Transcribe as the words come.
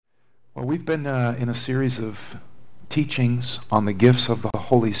Well, we've been in a series of teachings on the gifts of the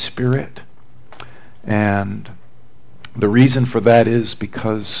Holy Spirit, and the reason for that is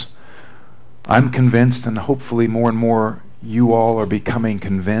because I'm convinced, and hopefully more and more you all are becoming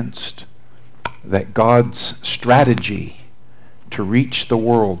convinced, that God's strategy to reach the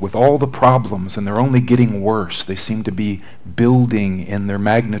world with all the problems, and they're only getting worse, they seem to be building in their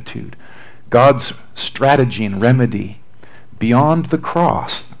magnitude. God's strategy and remedy beyond the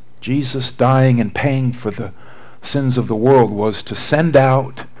cross, Jesus dying and paying for the sins of the world, was to send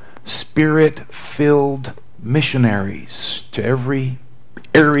out Spirit-filled missionaries to every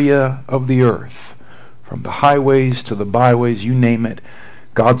area of the earth, from the highways to the byways, you name it.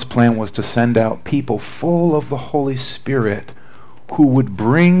 God's plan was to send out people full of the Holy Spirit who would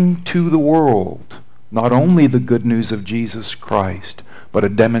bring to the world not only the good news of Jesus Christ, but a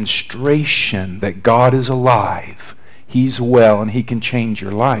demonstration that God is alive, He's well, and He can change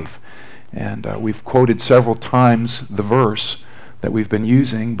your life. And we've quoted several times the verse that we've been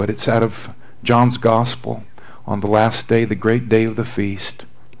using, but it's out of John's Gospel. On the last day, the great day of the feast,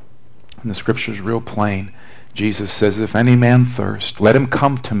 and the scripture's real plain, Jesus says, "If any man thirst, let him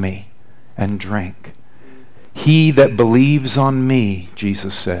come to me and drink. He that believes on me,"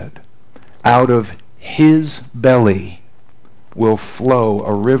 Jesus said, "out of his belly will flow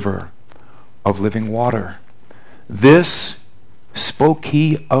a river of living water." This spoke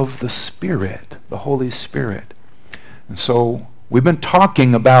he of the Spirit, the Holy Spirit. And so we've been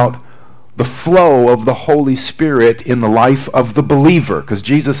talking about the flow of the Holy Spirit in the life of the believer, because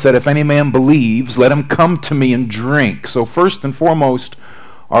Jesus said, "If any man believes, let him come to me and drink." So first and foremost,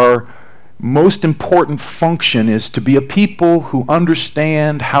 our most important function is to be a people who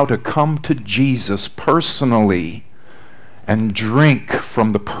understand how to come to Jesus personally and drink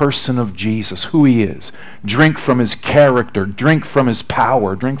from the person of Jesus, who He is. Drink from His character, drink from His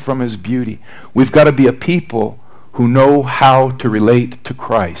power, drink from His beauty. We've got to be a people who know how to relate to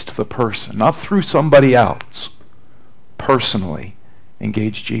Christ, the person, not through somebody else. Personally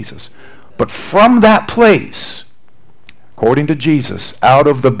engage Jesus. But from that place, according to Jesus, out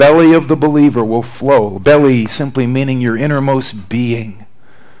of the belly of the believer will flow. Belly simply meaning your innermost being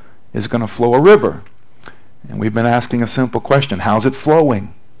is going to flow a river. And we've been asking a simple question: how's it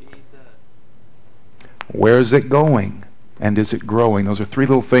flowing? Where is it going? And is it growing? Those are three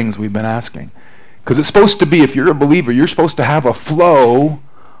little things we've been asking. Because it's supposed to be, if you're a believer, you're supposed to have a flow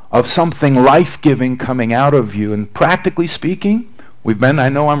of something life-giving coming out of you. And practically speaking, I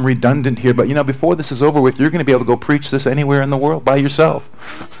know I'm redundant here, but before this is over with, you're going to be able to go preach this anywhere in the world by yourself.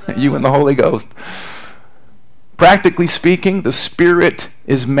 You and the Holy Ghost. Practically speaking, the Spirit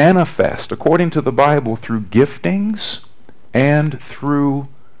is manifest, according to the Bible, through giftings and through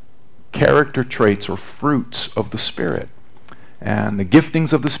character traits or fruits of the Spirit. And the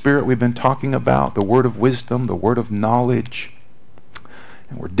giftings of the Spirit we've been talking about, the word of wisdom, the word of knowledge.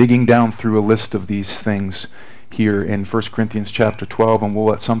 And we're digging down through a list of these things here in 1 Corinthians chapter 12, and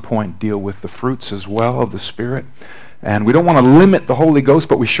we'll at some point deal with the fruits as well of the Spirit. And we don't want to limit the Holy Ghost,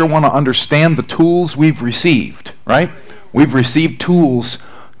 but we sure want to understand the tools we've received, right? We've received tools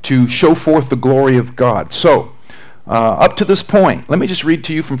to show forth the glory of God. So, up to this point, let me just read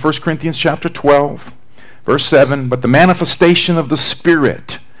to you from 1 Corinthians chapter 12, verse 7. "But the manifestation of the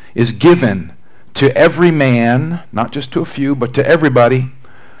Spirit is given to every man," not just to a few, but to everybody,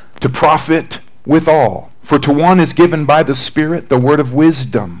 "to profit withal. For to one is given by the Spirit the word of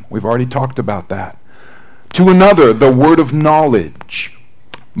wisdom." We've already talked about that. "To another the word of knowledge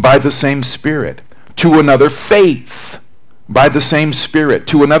by the same Spirit. To another faith by the same Spirit.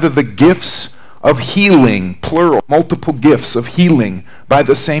 To another the gifts of healing," plural, multiple gifts of healing by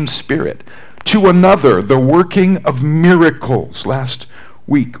the same Spirit. "To another the working of miracles." Last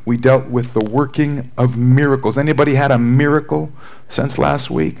week we dealt with the working of miracles. Anybody had a miracle since last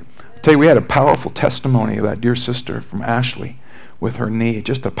week? I tell you, we had a powerful testimony of that dear sister from Ashley with her knee.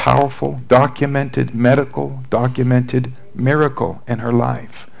 Just a powerful, documented miracle in her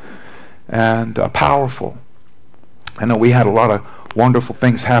life. And powerful. I know we had a lot of wonderful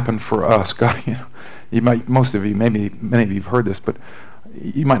things happen for us. God, most of you, maybe many of you have heard this, but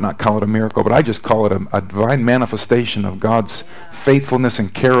you might not call it a miracle, but I just call it a divine manifestation of God's faithfulness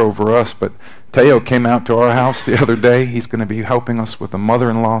and care over us. But Teo came out to our house the other day. He's going to be helping us with a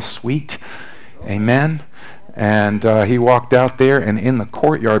mother-in-law suite. Amen. And he walked out there, and in the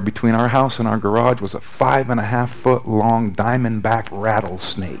courtyard between our house and our garage was a 5.5-foot long diamondback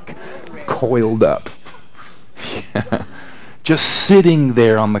rattlesnake coiled up. Just sitting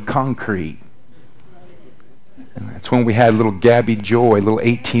there on the concrete. And that's when we had little Gabby Joy, little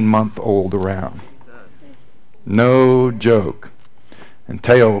 18-month-old around. No joke. And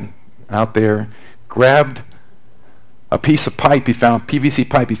Teo out there, grabbed a piece of pipe he found, PVC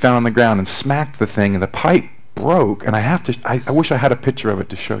pipe he found on the ground, and smacked the thing, and the pipe broke. And I wish I had a picture of it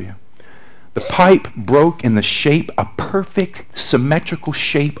to show you. The pipe broke in the shape, a perfect symmetrical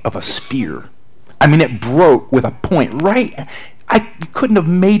shape of a spear. I mean, it broke with a point right. You couldn't have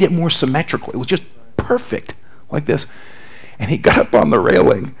made it more symmetrical. It was just perfect, like this. And he got up on the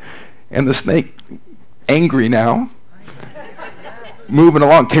railing, and the snake, angry now, moving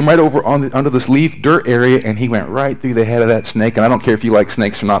along, came right over under this leaf dirt area, and he went right through the head of that snake. And I don't care if you like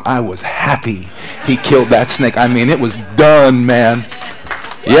snakes or not, I was happy he killed that snake. I mean, it was done, man.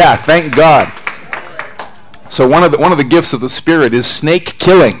 Yeah, thank God. So one of the gifts of the Spirit is snake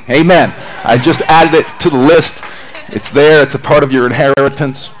killing. Amen. I just added it to the list. It's there. It's a part of your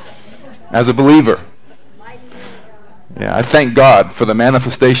inheritance as a believer. Yeah, I thank God for the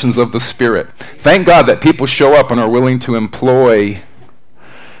manifestations of the Spirit. Thank God that people show up and are willing to employ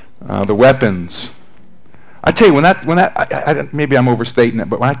the weapons. I tell you, maybe I'm overstating it,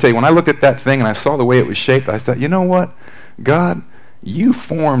 but when I looked at that thing and I saw the way it was shaped, I thought, you know what, God, you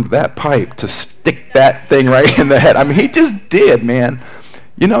formed that pipe to stick that thing right in the head. I mean, he just did, man.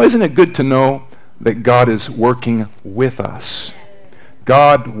 You know, isn't it good to know that God is working with us?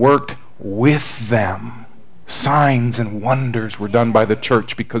 God worked with them. Signs and wonders were done by the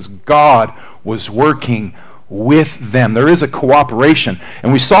church because God was working with them. There is a cooperation.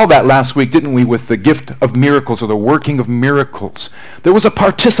 And we saw that last week, didn't we, with the gift of miracles or the working of miracles. There was a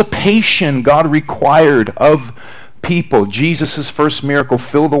participation God required of people. Jesus' first miracle,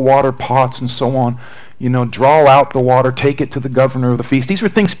 fill the water pots and so on. You know, draw out the water, take it to the governor of the feast. These were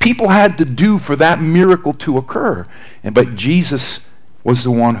things people had to do for that miracle to occur. But Jesus was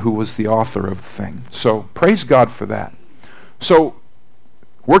the one who was the author of the thing. So praise God for that. So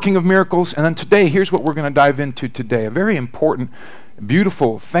working of miracles, and then today, here's what we're going to dive into today. A very important,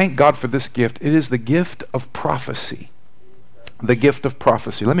 beautiful, thank God for this gift. It is the gift of prophecy. The gift of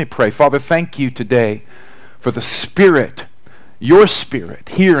prophecy. Let me pray. Father, thank you today for the Spirit, your Spirit,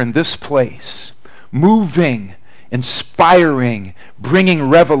 here in this place, moving, inspiring, bringing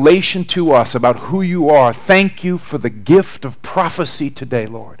revelation to us about who you are. Thank you for the gift of prophecy today,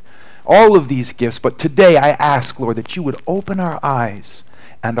 Lord. All of these gifts, but today I ask, Lord, that you would open our eyes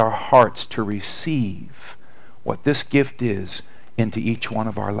and our hearts to receive what this gift is into each one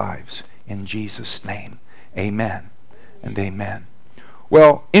of our lives. In Jesus' name, amen and amen.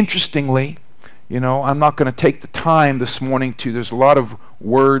 Well, interestingly, you know, I'm not going to take the time this morning there's a lot of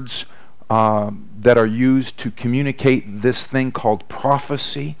words that are used to communicate this thing called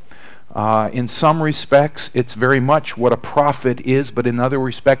prophecy. In some respects, it's very much what a prophet is, but in other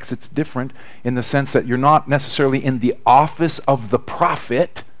respects, it's different in the sense that you're not necessarily in the office of the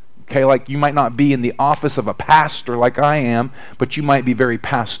prophet. Okay, like you might not be in the office of a pastor like I am, but you might be very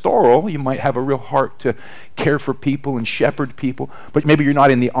pastoral. You might have a real heart to care for people and shepherd people, but maybe you're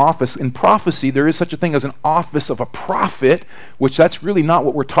not in the office. In prophecy, there is such a thing as an office of a prophet, which that's really not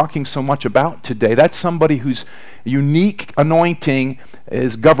what we're talking so much about today. That's somebody whose unique anointing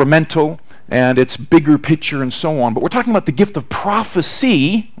is governmental and it's bigger picture and so on. But we're talking about the gift of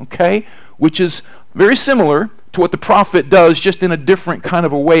prophecy, okay, which is very similar to what the prophet does, just in a different kind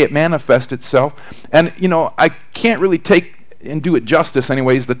of a way it manifests itself. And, you know, I can't really take and do it justice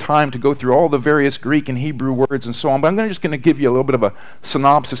anyways, the time to go through all the various Greek and Hebrew words and so on, but I'm just going to give you a little bit of a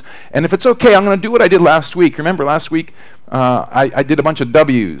synopsis. And if it's okay, I'm going to do what I did last week. Remember last week I did a bunch of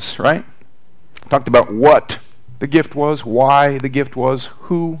W's, right? Talked about what the gift was, why the gift was,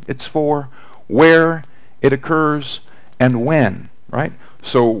 who it's for, where it occurs, and when, right?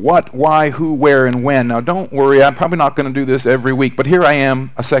 So what, why, who, where, and when. Now don't worry, I'm probably not going to do this every week, but here I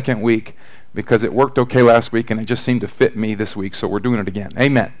am a second week because it worked okay last week and it just seemed to fit me this week, so we're doing it again.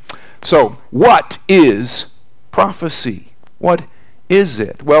 Amen. So what is prophecy? What is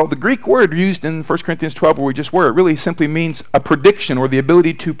it? Well, the Greek word used in 1 Corinthians 12 where we just were, it really simply means a prediction or the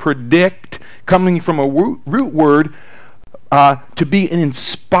ability to predict, coming from a root word, to be an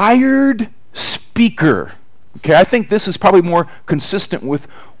inspired speaker. Okay, I think this is probably more consistent with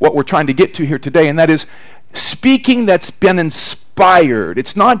what we're trying to get to here today, and that is speaking that's been inspired.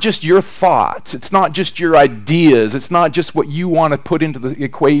 It's not just your thoughts. It's not just your ideas. It's not just what you want to put into the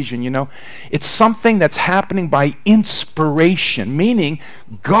equation, you know. It's something that's happening by inspiration, meaning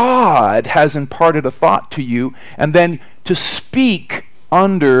God has imparted a thought to you, and then to speak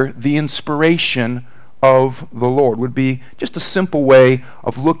under the inspiration of the Lord would be just a simple way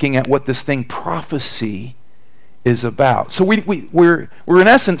of looking at what this thing prophecy is about. So we're in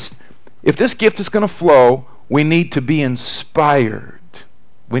essence, if this gift is going to flow, we need to be inspired.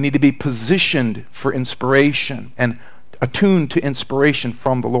 We need to be positioned for inspiration and attuned to inspiration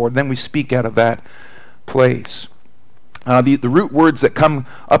from the Lord. Then we speak out of that place. The root words that come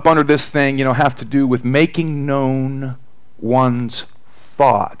up under this thing, have to do with making known one's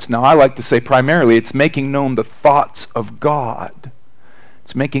thoughts. Now, I like to say primarily it's making known the thoughts of God.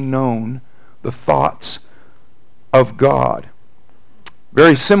 It's making known the thoughts of God.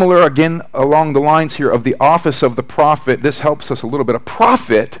 Very similar, again, along the lines here of the office of the prophet. This helps us a little bit. A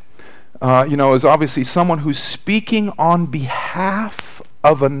prophet, is obviously someone who's speaking on behalf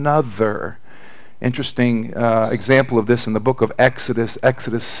of another. Interesting example of this in the book of Exodus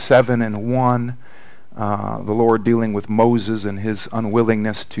 7 and 1. The Lord dealing with Moses and his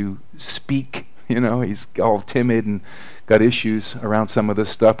unwillingness to speak. He's all timid and got issues around some of this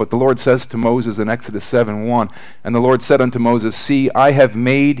stuff. But the Lord says to Moses in Exodus 7:1, "And the Lord said unto Moses, See, I have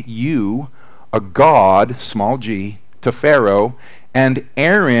made you a god, small g, to Pharaoh, and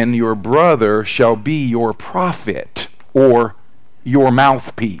Aaron your brother shall be your prophet," or your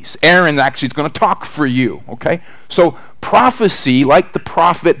mouthpiece. Aaron actually is going to talk for you, okay? So prophecy, like the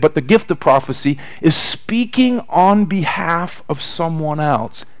prophet, but the gift of prophecy, is speaking on behalf of someone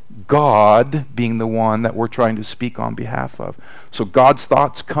else. God being the one that we're trying to speak on behalf of. So God's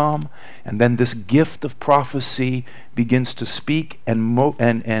thoughts come, and then this gift of prophecy begins to speak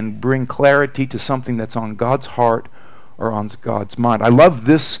and bring clarity to something that's on God's heart or on God's mind. I love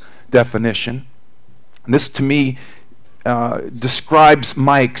this definition. This, to me, describes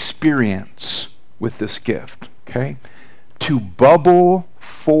my experience with this gift. Okay? To bubble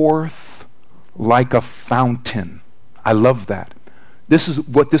forth like a fountain. I love that. This is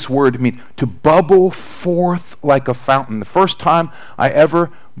what this word means, to bubble forth like a fountain. The first time I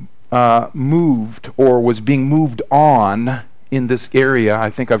ever moved or was being moved on in this area, I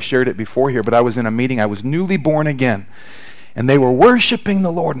think I've shared it before here, but I was in a meeting. I was newly born again, and they were worshiping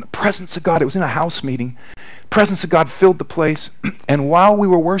the Lord in the presence of God. It was in a house meeting. The presence of God filled the place, and while we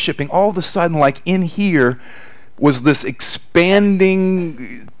were worshiping, all of a sudden, like in here, was this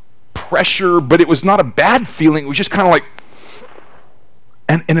expanding pressure, but it was not a bad feeling. It was just kind of like,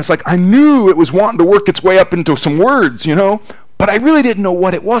 and it's like I knew it was wanting to work its way up into some words, but I really didn't know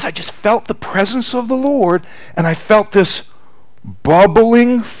what it was. I just felt the presence of the Lord, and I felt this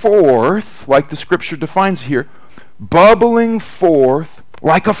bubbling forth, like the scripture defines here, bubbling forth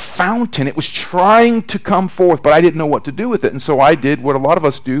like a fountain. It was trying to come forth, but I didn't know what to do with it, and so I did what a lot of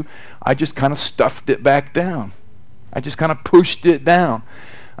us do. I just kind of stuffed it back down. I just kind of pushed it down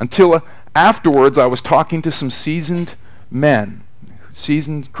until afterwards I was talking to some seasoned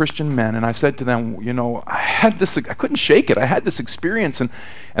Christian men, and I said to them, I had this, I couldn't shake it. I had this experience, and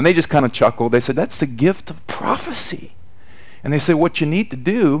they just kind of chuckled. They said, that's the gift of prophecy. And they said, what you need to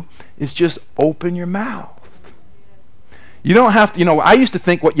do is just open your mouth. You don't have to, I used to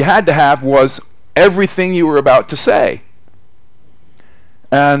think what you had to have was everything you were about to say.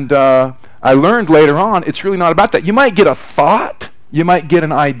 And I learned later on, it's really not about that. You might get a thought, you might get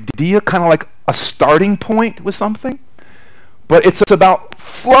an idea, kind of like a starting point with something. But it's about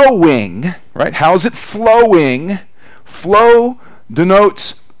flowing, right? How's it flowing? Flow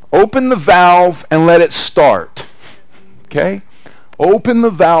denotes open the valve and let it start. Okay? Open the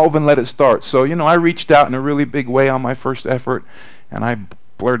valve and let it start. So, I reached out in a really big way on my first effort, and I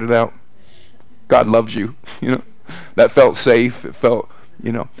blurted out, God loves you. That felt safe. It felt,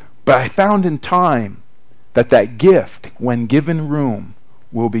 But I found in time that gift, when given room,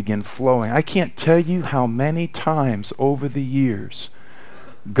 will begin flowing. I can't tell you how many times over the years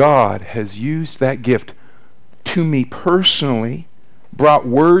God has used that gift to me personally, brought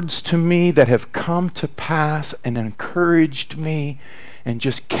words to me that have come to pass and encouraged me and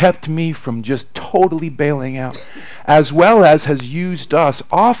just kept me from just totally bailing out, as well as has used us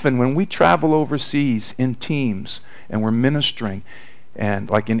often when we travel overseas in teams and we're ministering. And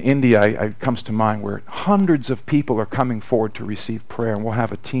like in India, it comes to mind where hundreds of people are coming forward to receive prayer, and we'll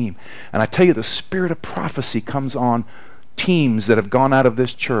have a team. And I tell you, the spirit of prophecy comes on teams that have gone out of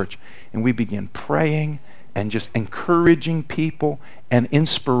this church, and we begin praying and just encouraging people, and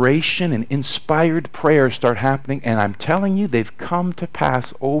inspiration and inspired prayers start happening. And I'm telling you, they've come to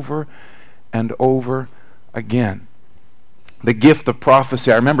pass over and over again. The gift of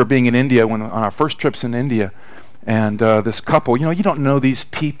prophecy. I remember being in India on our first trips in India. And this couple, you don't know these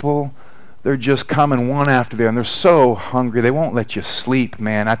people. They're just coming one after the other, and they're so hungry. They won't let you sleep,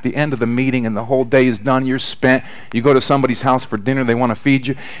 man. At the end of the meeting and the whole day is done, you're spent. You go to somebody's house for dinner, they want to feed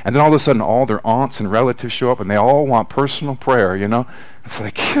you. And then all of a sudden, all their aunts and relatives show up, and they all want personal prayer, It's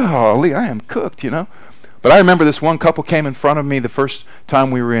like, golly, I am cooked, But I remember this one couple came in front of me the first time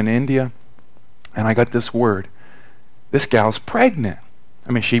we were in India, and I got this word. This gal's pregnant.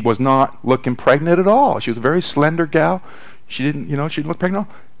 I mean, she was not looking pregnant at all. She was a very slender gal. She didn't look pregnant.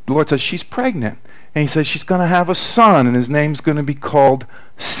 The Lord says, she's pregnant. And he says, she's going to have a son, and his name's going to be called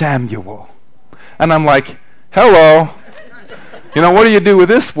Samuel. And I'm like, hello. What do you do with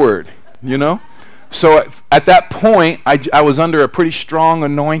this word? So at that point, I was under a pretty strong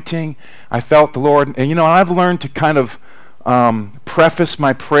anointing. I felt the Lord. And, I've learned to kind of preface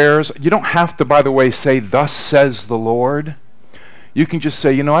my prayers. You don't have to, by the way, say, thus says the Lord. You can just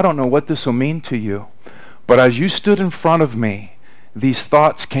say, I don't know what this will mean to you. But as you stood in front of me, these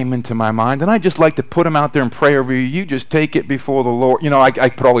thoughts came into my mind. And I just like to put them out there and pray over you. You just take it before the Lord. I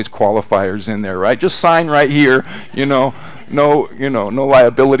put all these qualifiers in there, right? Just sign right here, no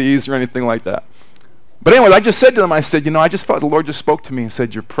liabilities or anything like that. But anyway, I just said to them, I said, I just felt the Lord just spoke to me and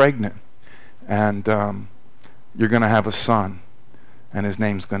said, you're pregnant. And you're going to have a son. And his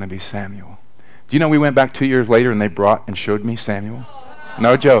name's going to be Samuel. Do you know we went back 2 years later and they brought and showed me Samuel?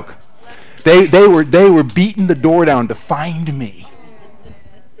 No joke. They were beating the door down to find me.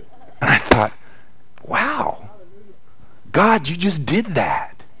 And I thought, wow, God, you just did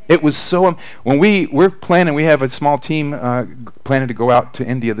that. It was so, when we're planning, we have a small team planning to go out to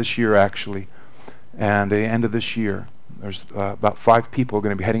India this year, actually. And at the end of this year, there's about 5 people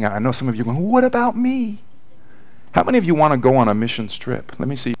going to be heading out. I know some of you are going, what about me? How many of you want to go on a missions trip? Let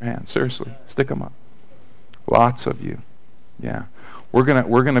me see your hands. Seriously, stick them up. Lots of you. Yeah. We're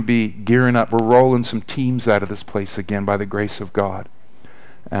gonna be gearing up. We're rolling some teams out of this place again by the grace of God.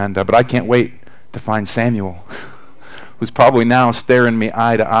 And but I can't wait to find Samuel, who's probably now staring me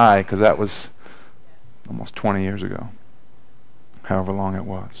eye to eye, because that was almost 20 years ago, however long it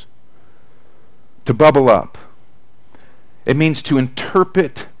was. To bubble up. It means to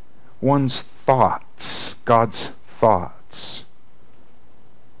interpret one's thoughts, God's thoughts.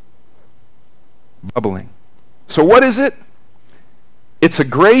 Bubbling. So what is it? It's a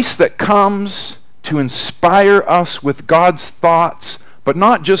grace that comes to inspire us with God's thoughts, but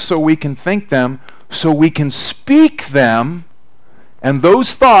not just so we can think them, so we can speak them, and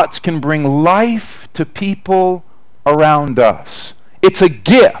those thoughts can bring life to people around us. It's a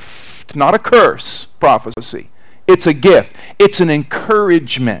gift, not a curse, prophecy. It's a gift. It's an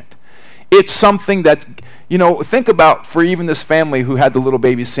encouragement. It's something that, think about for even this family who had the little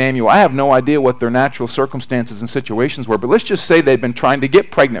baby Samuel. I have no idea what their natural circumstances and situations were, but let's just say they'd been trying to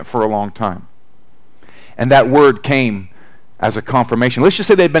get pregnant for a long time. And that word came as a confirmation. Let's just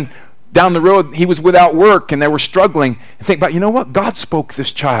say they'd been down the road, he was without work, and they were struggling. And think about, what? God spoke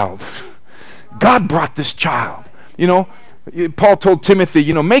this child. God brought this child. Paul told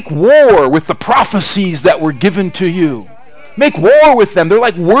Timothy, make war with the prophecies that were given to you. Make war with them. They're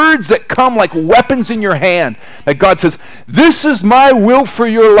like words that come like weapons in your hand. That God says, this is my will for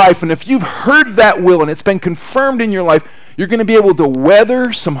your life. And if you've heard that will and it's been confirmed in your life, you're going to be able to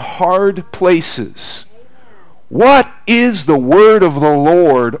weather some hard places. What is the word of the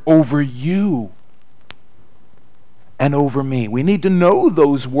Lord over you and over me? We need to know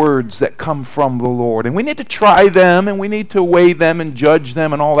those words that come from the Lord. And we need to try them, and we need to weigh them and judge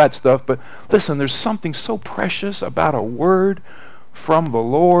them and all that stuff. But listen, there's something so precious about a word from the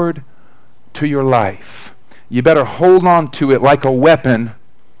Lord to your life. You better hold on to it like a weapon,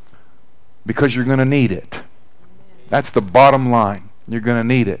 because you're going to need it. That's the bottom line. You're going to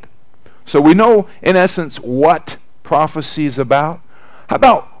need it. So we know, in essence, what prophecy is about. How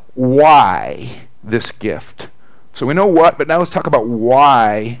about why this gift? So we know what, but now let's talk about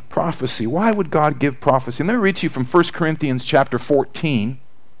why prophecy. Why would God give prophecy? And let me read to you from 1 Corinthians chapter 14,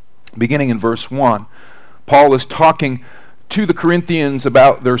 beginning in verse 1. Paul is talking to the Corinthians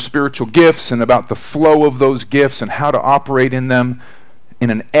about their spiritual gifts and about the flow of those gifts and how to operate in them in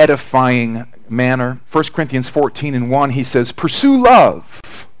an edifying manner. 1 Corinthians 14 and 1, he says, pursue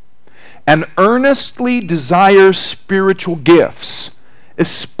love and earnestly desire spiritual gifts,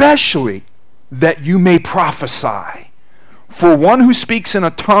 especially that you may prophesy. For one who speaks in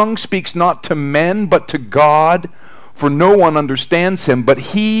a tongue speaks not to men, but to God, for no one understands him, but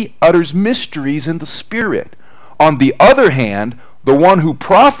he utters mysteries in the Spirit. On the other hand, the one who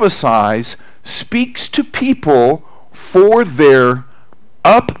prophesies speaks to people for their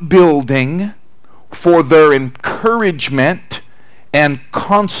upbuilding, for their encouragement, and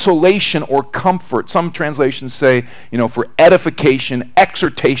consolation or comfort. Some translations say, for edification,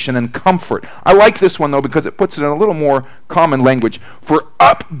 exhortation, and comfort. I like this one, though, because it puts it in a little more common language. For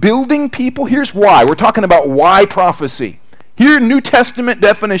upbuilding people, here's why. We're talking about why prophecy. Here, New Testament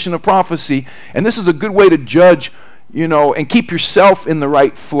definition of prophecy, and this is a good way to judge, and keep yourself in the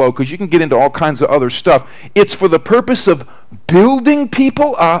right flow, because you can get into all kinds of other stuff. It's for the purpose of building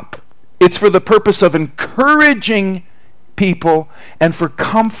people up. It's for the purpose of encouraging people and for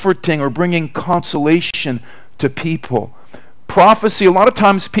comforting or bringing consolation to people. Prophecy, a lot of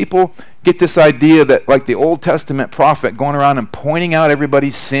times people get this idea that, like the Old Testament prophet going around and pointing out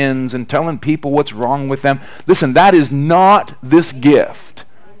everybody's sins and telling people what's wrong with them. Listen, that is not this gift.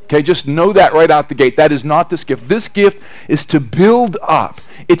 Okay, just know that right out the gate. That is not this gift. This gift is to build up.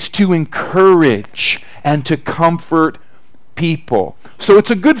 It's to encourage and to comfort people. So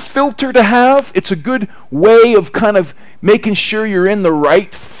it's a good filter to have. It's a good way of kind of making sure you're in the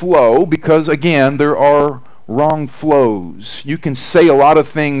right flow, because again, there are wrong flows. You can say a lot of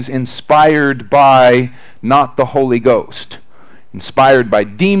things inspired by not the Holy Ghost. Inspired by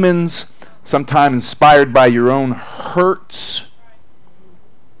demons, sometimes inspired by your own hurts.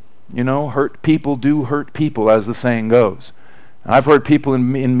 You know, hurt people do hurt people, as the saying goes. I've heard people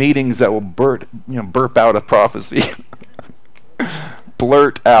in meetings that will burp out a prophecy.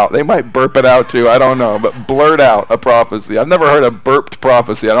 Blurt out. They might burp it out too, I don't know, but blurt out a prophecy. I've never heard a burped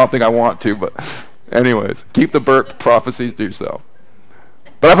prophecy. I don't think I want to, but anyways, keep the burped prophecies to yourself.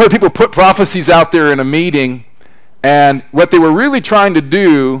 But I've heard people put prophecies out there in a meeting, and what they were really trying to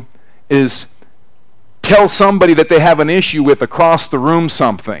do is tell somebody that they have an issue with across the room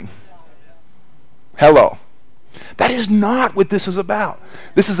something. Hello. That is not what this is about.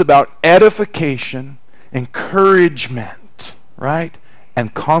 This is about edification, encouragement, right?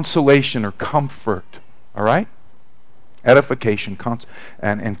 And consolation or comfort, all right? Edification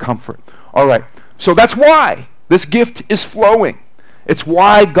and comfort. All right, so that's why this gift is flowing. It's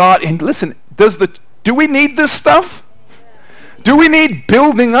why God, and listen, do we need this stuff? Do we need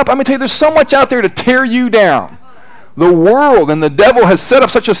building up? I'm going to tell you, there's so much out there to tear you down. The world and the devil has set up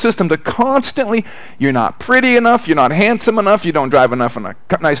such a system to constantly, you're not pretty enough, you're not handsome enough, you don't drive enough in a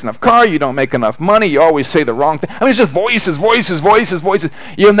nice enough car, you don't make enough money, you always say the wrong thing. I mean, it's just voices.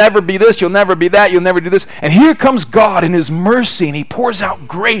 You'll never be this, you'll never be that, you'll never do this. And here comes God in his mercy, and he pours out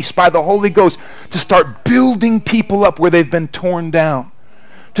grace by the Holy Ghost to start building people up where they've been torn down.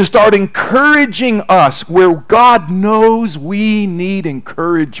 To start encouraging us where God knows we need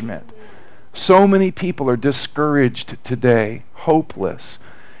encouragement. So many people are discouraged today, hopeless.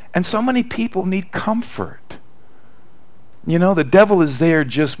 And so many people need comfort. You know, the devil is there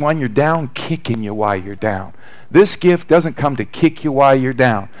just when you're down, kicking you while you're down. This gift doesn't come to kick you while you're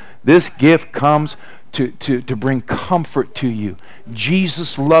down. This gift comes to bring comfort to you.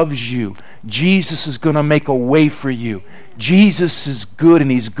 Jesus loves you. Jesus is going to make a way for you. Jesus is good, and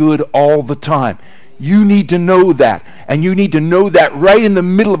he's good all the time. You need to know that, and you need to know that right in the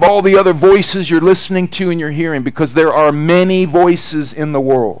middle of all the other voices you're listening to and you're hearing, because there are many voices in the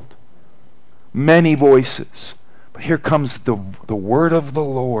world. Many voices. But here comes the word of the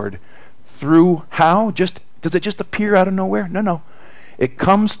Lord through how? Does it just appear out of nowhere? No. It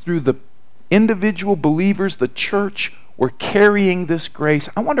comes through the individual believers, the church. We're carrying this grace.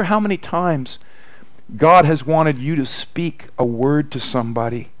 I wonder how many times God has wanted you to speak a word to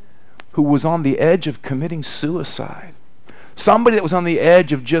somebody who was on the edge of committing suicide. Somebody that was on the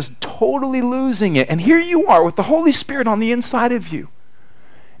edge of just totally losing it. And here you are with the Holy Spirit on the inside of you.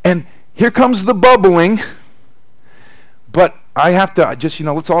 And here comes the bubbling. But I have to just,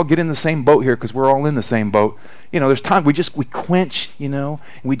 let's all get in the same boat here, because we're all in the same boat. There's times we quench, and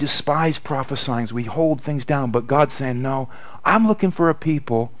we despise prophesying. We hold things down. But God's saying, no, I'm looking for a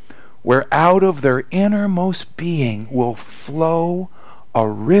people where out of their innermost being will flow a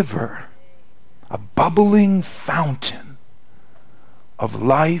river, a bubbling fountain of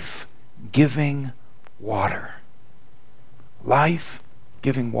life-giving water.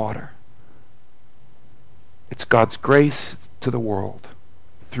 Life-giving water. It's God's grace to the world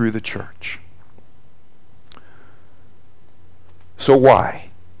through the church. So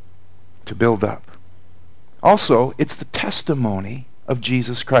why? To build up. Also, it's the testimony of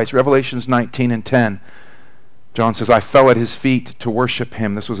Jesus Christ. Revelations 19:10. John says, I fell at his feet to worship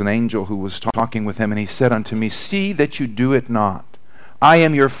him. This was an angel who was talking with him, and he said unto me, see that you do it not. I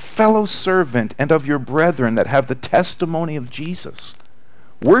am your fellow servant and of your brethren that have the testimony of Jesus.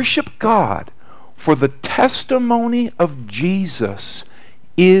 Worship God, for the testimony of Jesus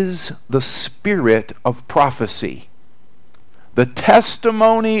is the spirit of prophecy. The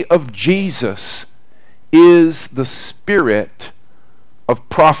testimony of Jesus is the spirit of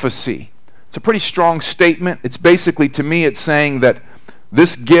prophecy. It's a pretty strong statement. It's basically, to me, it's saying that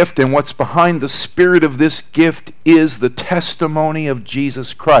this gift and what's behind the spirit of this gift is the testimony of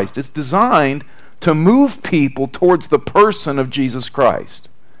Jesus Christ. It's designed to move people towards the person of Jesus Christ.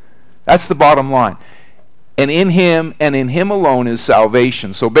 That's the bottom line. And in him and in him alone is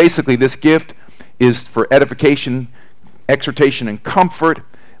salvation. So basically, this gift is for edification, exhortation, and comfort.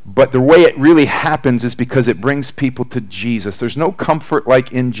 But the way it really happens is because it brings people to Jesus. There's no comfort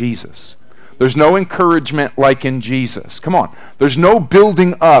like in Jesus. There's no encouragement like in Jesus. Come on. There's no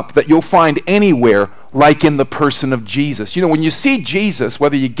building up that you'll find anywhere like in the person of Jesus. You know, when you see Jesus,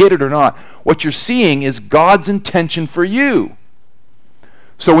 whether you get it or not, what you're seeing is God's intention for you.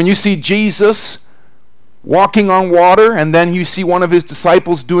 So when you see Jesus walking on water and then you see one of his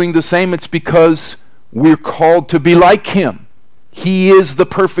disciples doing the same, it's because we're called to be like him. He is the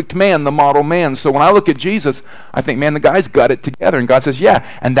perfect man, the model man. So when I look at Jesus, I think, man, the guy's got it together. And God says, yeah,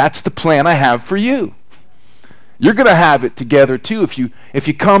 and that's the plan I have for you. You're going to have it together too if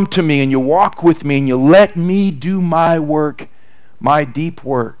you come to me and you walk with me and you let me do my work, my deep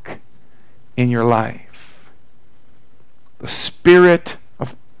work in your life. The spirit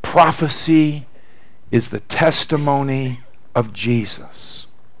of prophecy is the testimony of Jesus.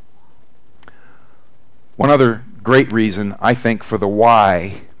 One other great reason, I think, for the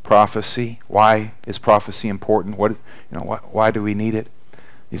why prophecy. Why is prophecy important? Why do we need it?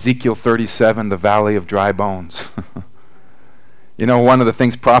 Ezekiel 37, the valley of dry bones. One of the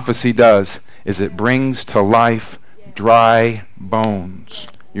things prophecy does is it brings to life dry bones.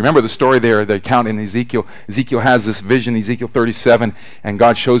 You remember the story there, the account in Ezekiel. Ezekiel has this vision, Ezekiel 37, and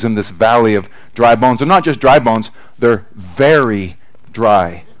God shows him this valley of dry bones. They're not just dry bones, they're very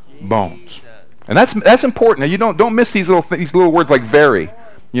dry bones. And that's important. Now you don't miss these little words like very.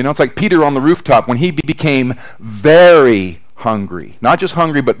 It's like Peter on the rooftop when he became very hungry. Not just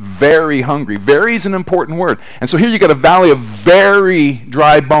hungry, but very hungry. Very is an important word. And so here you got a valley of very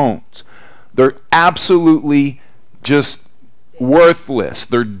dry bones. They're absolutely just worthless.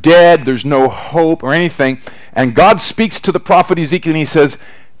 They're dead. There's no hope or anything. And God speaks to the prophet Ezekiel and he says,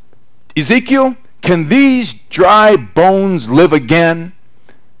 Ezekiel, can these dry bones live again?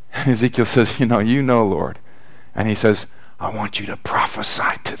 And Ezekiel says, you know, Lord. And he says, I want you to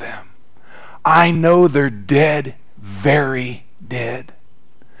prophesy to them. I know they're dead, very dead.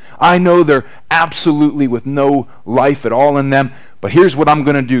 I know they're absolutely with no life at all in them. But here's what I'm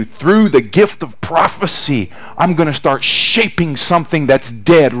going to do. Through the gift of prophecy, I'm going to start shaping something that's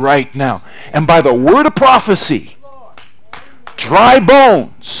dead right now. And by the word of prophecy, dry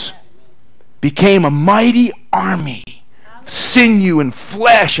bones became a mighty army. Sinew and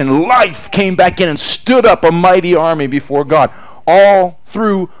flesh and life came back in and stood up a mighty army before God, all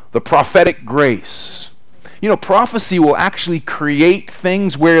through the prophetic grace. Prophecy will actually create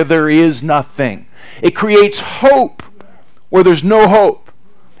things where there is nothing. It creates hope where there's no hope.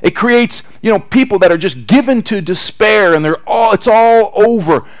 It creates, people that are just given to despair and it's all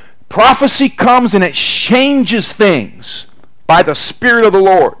over. Prophecy comes and it changes things by the Spirit of the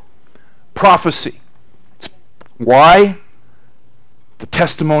Lord. Prophecy. Why? The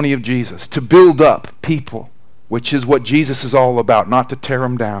testimony of Jesus, to build up people, which is what Jesus is all about, not to tear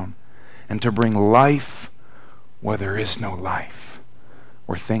them down, and to bring life where there is no life,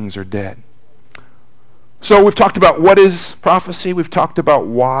 where things are dead. So we've talked about what is prophecy. We've talked about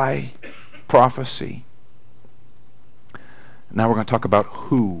why prophecy. Now we're going to talk about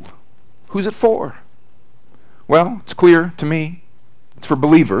who. Who's it for? Well, it's clear to me. It's for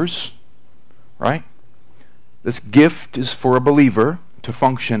believers, right? This gift is for a believer to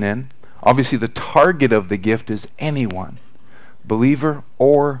function in. Obviously, the target of the gift is anyone, believer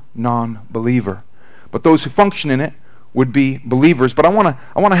or non-believer. But those who function in it would be believers. But I want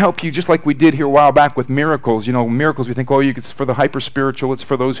to help you, just like we did here a while back with miracles. Miracles, we think, it's for the hyper-spiritual, it's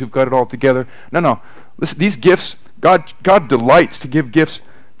for those who've got it all together. No. Listen, these gifts, God delights to give gifts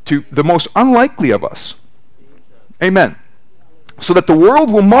to the most unlikely of us. Amen. So that the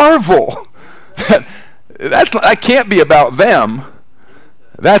world will marvel. That can't be about them.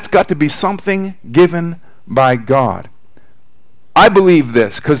 That's got to be something given by God. I believe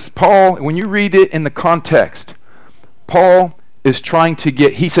this because Paul, when you read it in the context, Paul is trying to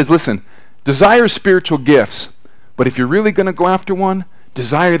he says, listen, desire spiritual gifts, but if you're really going to go after one,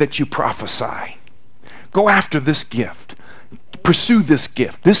 desire that you prophesy. Go after this gift. Pursue this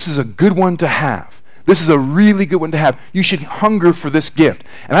gift. This is a good one to have. This is a really good one to have. You should hunger for this gift.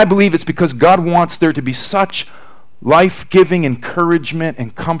 And I believe it's because God wants there to be such life-giving encouragement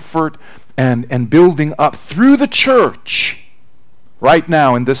and comfort and building up through the church right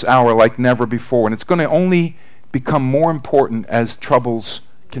now in this hour like never before. And it's going to only become more important as troubles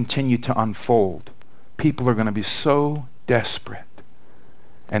continue to unfold. People are going to be so desperate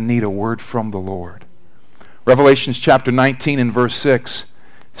and need a word from the Lord. Revelations chapter 19 and verse 6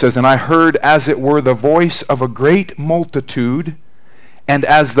 says, and I heard as it were the voice of a great multitude, and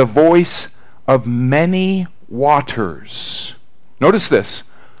as the voice of many waters. Notice this.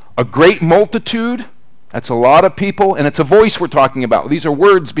 A great multitude That's a lot of people, and it's a voice we're talking about. These are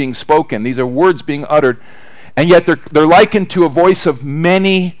words being spoken. These are words being uttered. And yet they're likened to a voice of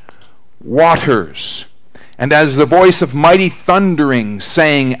many waters. And as the voice of mighty thundering,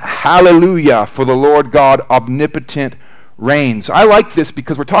 saying, Hallelujah, for the Lord God omnipotent reigns. I like this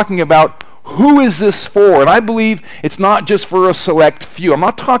because we're talking about who is this for? And I believe it's not just for a select few. I'm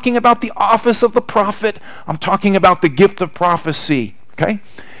not talking about the office of the prophet. I'm talking about the gift of prophecy. Okay?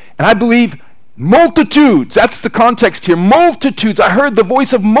 And I believe multitudes, that's the context here, multitudes. I heard the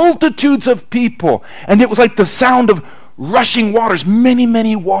voice of multitudes of people, and it was like the sound of rushing waters, many,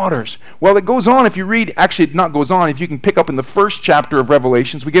 many waters. Well, it goes on if you read, actually it not goes on, if you can pick up in the first chapter of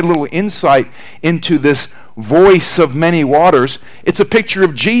Revelations, we get a little insight into this voice of many waters. It's a picture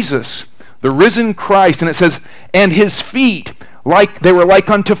of Jesus, the risen Christ, and it says, and his feet, like they were like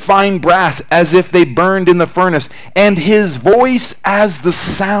unto fine brass, as if they burned in the furnace, and his voice as the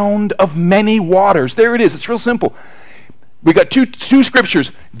sound of many waters. There it is. It's real simple. We got two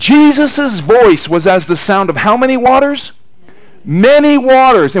scriptures. Jesus' voice was as the sound of how many waters? Many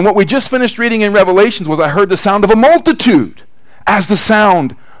waters. And what we just finished reading in Revelations was I heard the sound of a multitude as the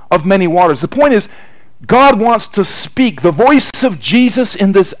sound of many waters. The point is, God wants to speak. The voice of Jesus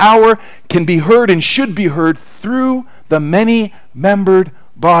in this hour can be heard and should be heard through the many-membered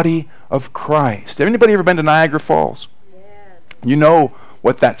body of Christ. Have anybody ever been to Niagara Falls? Yes. You know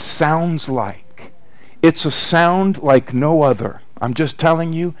what that sounds like. It's a sound like no other. I'm just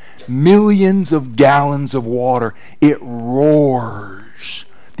telling you, millions of gallons of water. It roars.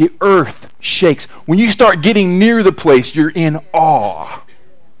 The earth shakes. When you start getting near the place, you're in awe.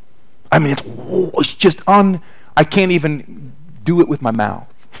 I mean, it's just I can't even do it with my mouth.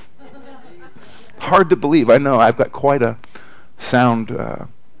 Hard to believe. I know I've got quite a sound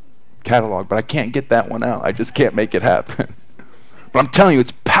catalog, but I can't get that one out. I just can't make it happen. But I'm telling you,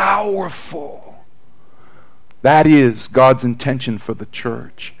 it's powerful. That is God's intention for the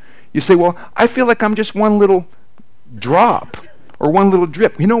church. You say, well, I feel like I'm just one little drop or one little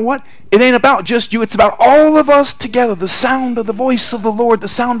drip. You know what? It ain't about just you. It's about all of us together. The sound of the voice of the Lord, the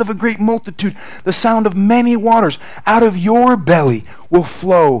sound of a great multitude, the sound of many waters. Out of your belly will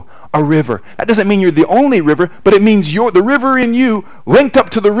flow a river. That doesn't mean you're the only river, but it means the river in you linked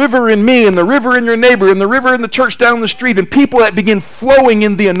up to the river in me and the river in your neighbor and the river in the church down the street and people that begin flowing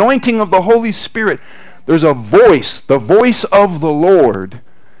in the anointing of the Holy Spirit. There's a voice, the voice of the Lord,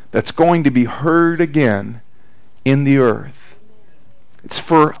 that's going to be heard again in the earth. It's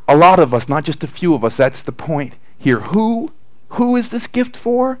for a lot of us, not just a few of us. That's the point here. Who is this gift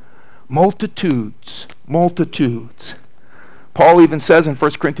for? Multitudes. Multitudes. Paul even says in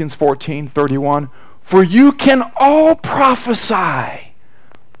 1 Corinthians 14:31, for you can all prophesy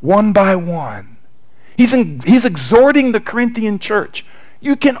one by one. He's exhorting the Corinthian church.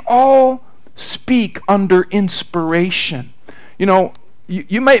 You can all speak under inspiration. You know,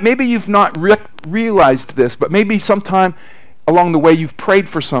 maybe you've not realized this, but maybe sometime along the way you've prayed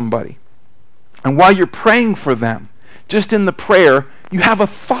for somebody. And while you're praying for them, just in the prayer, you have a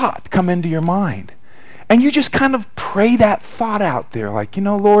thought come into your mind. And you just kind of pray that thought out there, like, you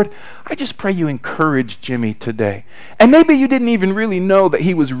know, Lord, I just pray you encourage Jimmy today. And maybe you didn't even really know that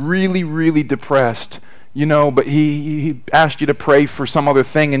he was really, really depressed, you know, but he asked you to pray for some other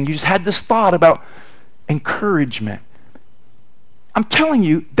thing, and you just had this thought about encouragement. I'm telling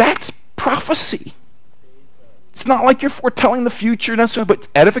you, that's prophecy. It's not like you're foretelling the future necessarily, but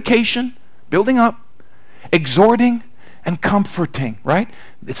edification, building up, exhorting, and comforting, right?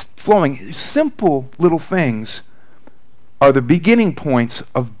 It's flowing. Simple little things are the beginning points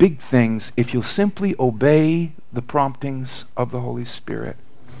of big things if you'll simply obey the promptings of the Holy Spirit.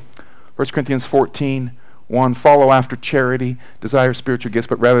 1 Corinthians 14:1, follow after charity, desire spiritual gifts,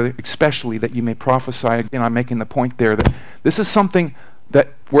 but rather especially that you may prophesy. Again, I'm making the point there that this is something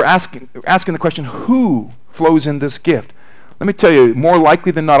that we're asking the question, who flows in this gift? Let me tell you, more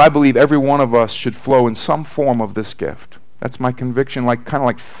likely than not, I believe every one of us should flow in some form of this gift. That's my conviction, kind of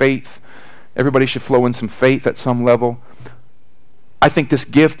like faith. Everybody should flow in some faith at some level. I think this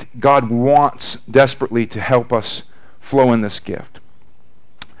gift, God wants desperately to help us flow in this gift.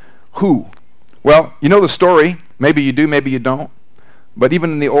 Who? Well, you know the story. Maybe you do, maybe you don't. But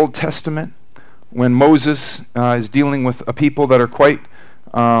even in the Old Testament, when Moses is dealing with a people that are quite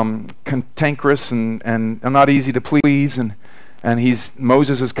cantankerous and not easy to please, and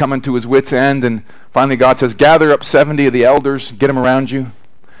Moses is coming to his wit's end, and finally God says, gather up 70 of the elders, get them around you,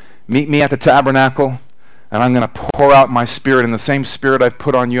 meet me at the tabernacle, and I'm going to pour out my spirit, and the same spirit I've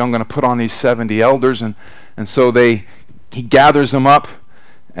put on you, I'm going to put on these 70 elders. And so he gathers them up,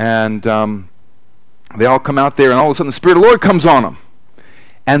 and they all come out there, and all of a sudden the Spirit of the Lord comes on them.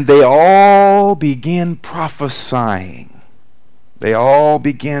 And they all begin prophesying. They all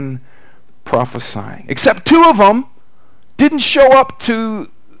begin prophesying. Except 2 of them didn't show up to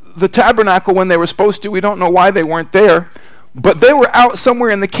the tabernacle when they were supposed to. We don't know why they weren't there. But they were out somewhere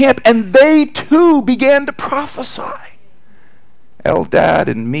in the camp, and they too began to prophesy. Eldad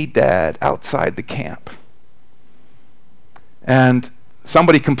and Medad outside the camp. And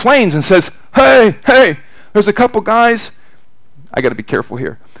somebody complains and says, hey, there's a couple guys. I got to be careful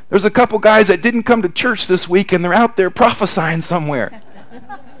here. There's a couple guys that didn't come to church this week, and they're out there prophesying somewhere.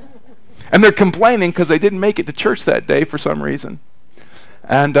 And they're complaining because they didn't make it to church that day for some reason.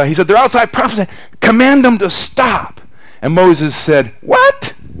 And he said, they're outside prophesying. Command them to stop. And Moses said,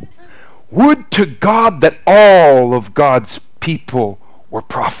 what? Would to God that all of God's people were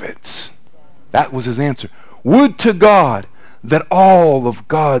prophets. That was his answer. Would to God that all of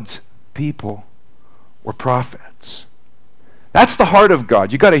God's people were prophets. That's the heart of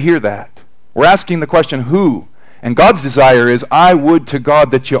God. You got to hear that. We're asking the question, who? And God's desire is, I would to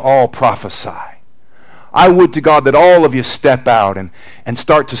God that you all prophesy. I would to God that all of you step out and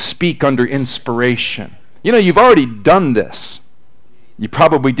start to speak under inspiration. You know, you've already done this. You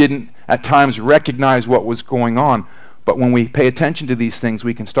probably didn't at times recognize what was going on, but when we pay attention to these things,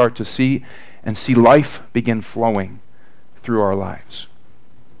 we can start to see life begin flowing through our lives.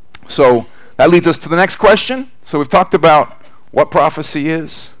 So that leads us to the next question. So we've talked about what prophecy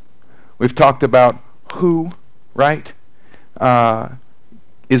is. We've talked about who, right?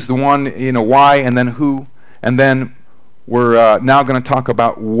 Is the one, why, and then who. And then we're now going to talk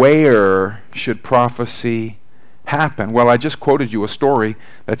about where should prophecy happen. Well, I just quoted you a story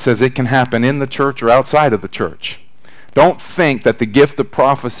that says it can happen in the church or outside of the church. Don't think that the gift of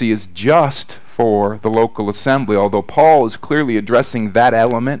prophecy is just for the local assembly, although Paul is clearly addressing that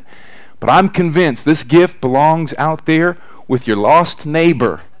element. But I'm convinced this gift belongs out there with your lost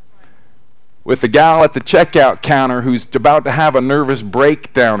neighbor, with the gal at the checkout counter who's about to have a nervous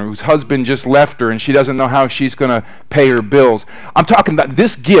breakdown, or whose husband just left her and she doesn't know how she's going to pay her bills. I'm talking about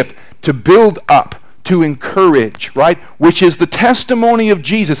this gift to build up, to encourage, right? Which is the testimony of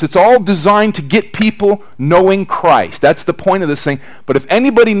Jesus. It's all designed to get people knowing Christ. That's the point of this thing. But if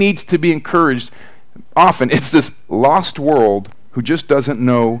anybody needs to be encouraged, often it's this lost world who just doesn't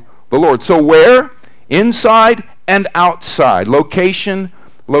know the Lord. So where? Inside and outside. Location,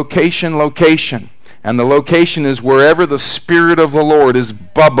 location, location. And the location is wherever the Spirit of the Lord is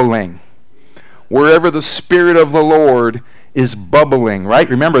bubbling. Wherever the Spirit of the Lord is bubbling, right?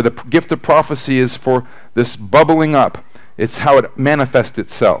 Remember, the gift of prophecy is for this bubbling up. It's how it manifests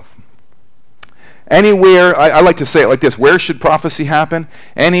itself. Anywhere, I like to say it like this, where should prophecy happen?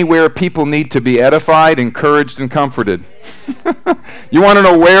 Anywhere people need to be edified, encouraged, and comforted. You want to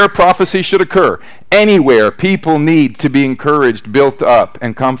know where prophecy should occur? Anywhere people need to be encouraged, built up,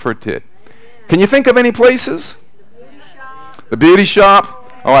 and comforted. Can you think of any places? The beauty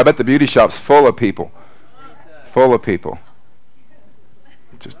shop? Oh, I bet the beauty shop's full of people. Full of people.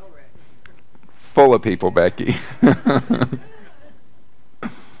 Just full of people, Becky.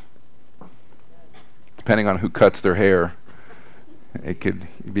 Depending on who cuts their hair, it could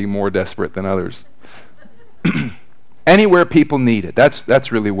be more desperate than others. Anywhere people need it.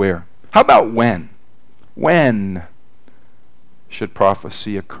 That's really where. How about when? When should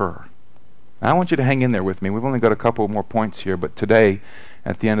prophecy occur? Now, I want you to hang in there with me. We've only got a couple more points here, but today,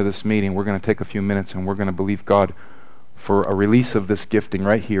 at the end of this meeting, we're going to take a few minutes and we're going to believe God for a release of this gifting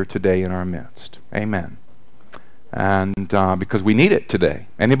right here today in our midst. Amen. And because we need it today.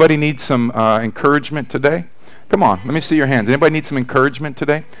 Anybody need some encouragement today? Come on, let me see your hands. Anybody need some encouragement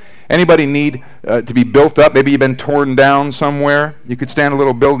today? Anybody need to be built up? Maybe you've been torn down somewhere. You could stand a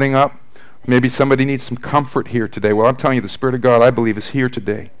little building up. Maybe somebody needs some comfort here today. Well, I'm telling you, the Spirit of God, I believe, is here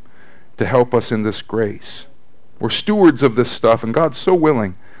today to help us in this grace. We're stewards of this stuff, and God's so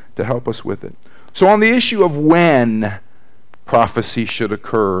willing to help us with it. So on the issue of when prophecy should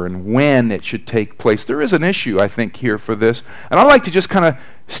occur and when it should take place, there is an issue, I think, here for this. And I'd like to just kind of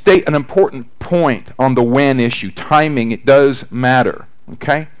state an important point on the when issue. Timing, it does matter,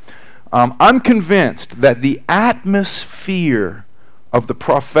 okay? I'm convinced that the atmosphere of the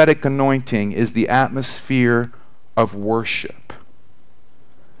prophetic anointing is the atmosphere of worship.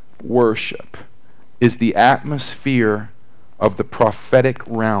 Worship is the atmosphere of the prophetic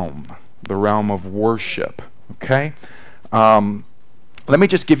realm, the realm of worship, okay? Let me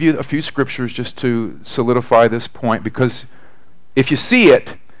just give you a few scriptures just to solidify this point, because if you see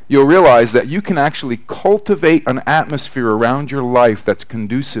it, you'll realize that you can actually cultivate an atmosphere around your life that's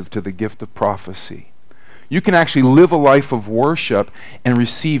conducive to the gift of prophecy. you can actually live a life of worship and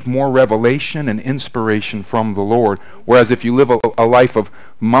receive more revelation and inspiration from the Lord. Whereas if you live a life of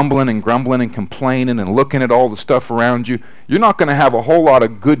mumbling and grumbling and complaining and looking at all the stuff around you, you're not going to have a whole lot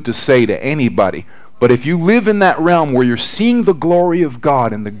of good to say to anybody. But if you live in that realm where you're seeing the glory of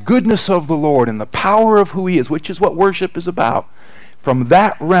God and the goodness of the Lord and the power of who He is, which is what worship is about, from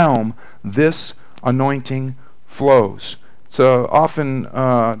that realm, this anointing flows. It's an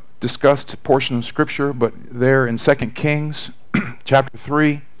often discussed portion of Scripture, but there in 2 Kings chapter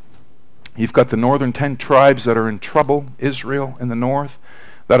 3, you've got the northern 10 tribes that are in trouble, Israel in the north,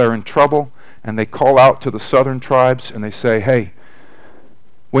 that are in trouble, and they call out to the southern tribes and they say, hey,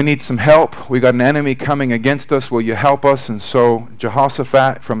 we need some help. We got an enemy coming against us. Will you help us? And so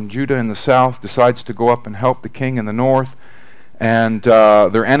Jehoshaphat from Judah in the south decides to go up and help the king in the north. And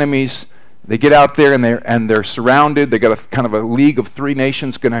their enemies, they get out there and they're surrounded. They got a kind of a league of 3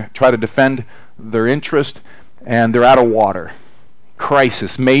 nations going to try to defend their interest, and they're out of water.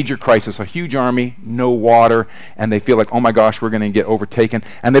 Crisis, major crisis, a huge army, no water, and they feel like, oh my gosh, we're going to get overtaken,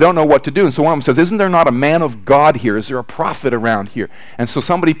 and they don't know what to do. And so one of them says, isn't there not a man of God here? Is there a prophet around here? And so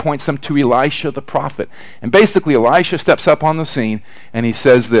somebody points them to Elisha the prophet. And basically Elisha steps up on the scene and he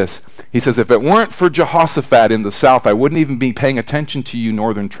says this. He says, if it weren't for Jehoshaphat in the south, I wouldn't even be paying attention to you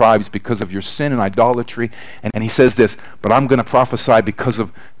northern tribes because of your sin and idolatry. And he says this, but I'm going to prophesy because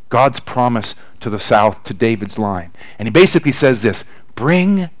of God's promise to the south, to David's line. And he basically says this,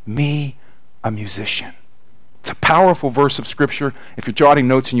 bring me a musician. It's a powerful verse of Scripture. If you're jotting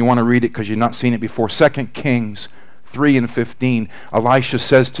notes and you want to read it because you've not seen it before, 2 Kings 3:15, Elisha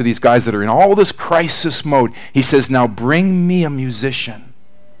says to these guys that are in all this crisis mode, he says, now bring me a musician.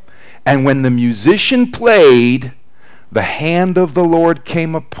 And when the musician played, the hand of the Lord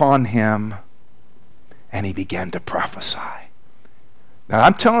came upon him, and he began to prophesy. Now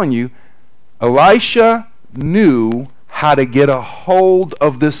I'm telling you, Elisha knew how to get a hold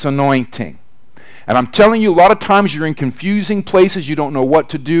of this anointing. And I'm telling you, a lot of times you're in confusing places, you don't know what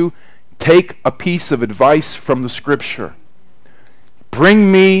to do. Take a piece of advice from the Scripture.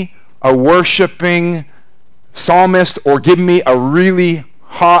 Bring me a worshiping psalmist, or give me a really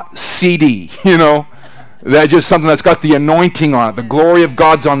hot CD, That's just something that's got the anointing on it. The glory of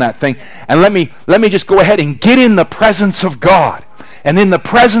God's on that thing. And let me just go ahead and get in the presence of God. And in the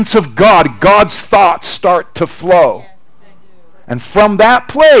presence of God, God's thoughts start to flow. And from that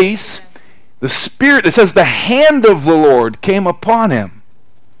place, the Spirit, it says the hand of the Lord came upon him.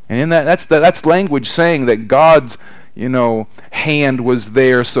 And in that's language saying that God's, hand was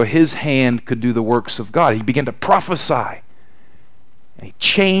there so his hand could do the works of God. He began to prophesy. And he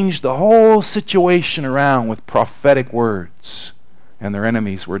changed the whole situation around with prophetic words. And their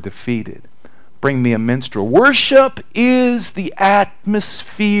enemies were defeated. Bring me a minstrel. Worship is the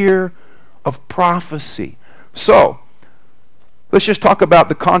atmosphere of prophecy. So, let's just talk about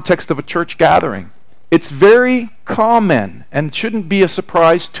the context of a church gathering. It's very common, and shouldn't be a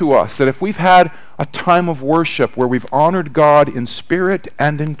surprise to us, that if we've had a time of worship where we've honored God in spirit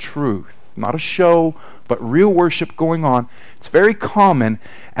and in truth, not a show, but real worship going on, it's very common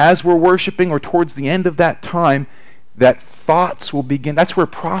as we're worshiping or towards the end of that time that thoughts will begin. That's where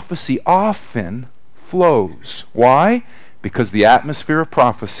prophecy often flows. Why? Because the atmosphere of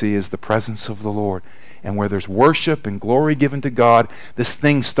prophecy is the presence of the Lord. And where there's worship and glory given to God, this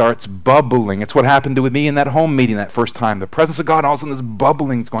thing starts bubbling. It's what happened with me in that home meeting that first time. The presence of God, all of a sudden this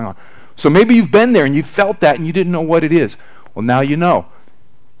bubbling is going on. So maybe you've been there and you felt that and you didn't know what it is. Well, now you know.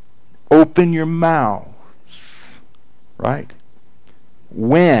 Open your mouth. Right?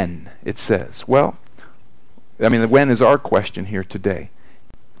 When, it says. Well, when is our question here today.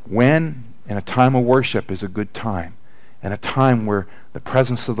 When in a time of worship is a good time. And a time where the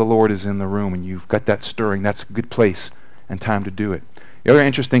presence of the Lord is in the room and you've got that stirring, that's a good place and time to do it. The other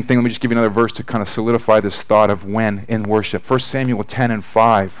interesting thing, let me just give you another verse to kind of solidify this thought of when in worship. 1 Samuel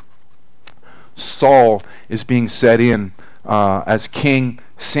 10:5. Saul is being set in as king.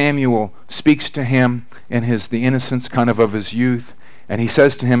 Samuel speaks to him in the innocence kind of his youth. And he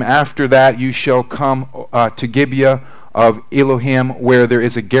says to him, after that you shall come to Gibeah of Elohim, where there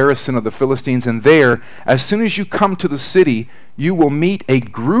is a garrison of the Philistines, and there, as soon as you come to the city, you will meet a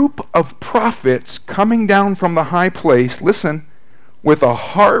group of prophets coming down from the high place, listen, with a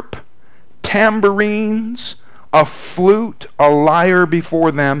harp, tambourines, a flute, a lyre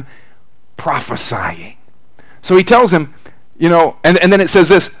before them, prophesying. So he tells him, and then it says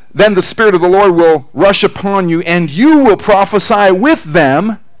this, then the Spirit of the Lord will rush upon you, and you will prophesy with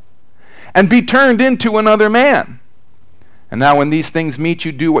them, and be turned into another man. And now when these things meet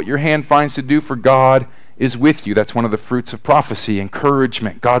you, do what your hand finds to do, for God is with you. That's one of the fruits of prophecy,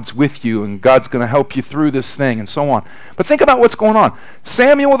 encouragement. God's with you, and God's going to help you through this thing, and so on. But think about what's going on.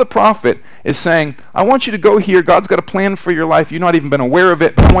 Samuel the prophet is saying, I want you to go here. God's got a plan for your life. You've not even been aware of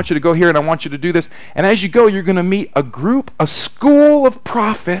it, but I want you to go here, and I want you to do this. And as you go, you're going to meet a school of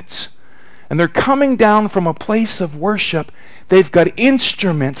prophets, and they're coming down from a place of worship. They've got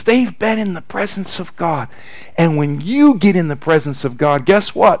instruments. They've been in the presence of God. And when you get in the presence of God,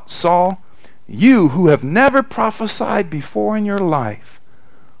 guess what, Saul? You who have never prophesied before in your life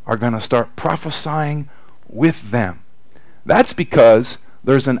are going to start prophesying with them. That's because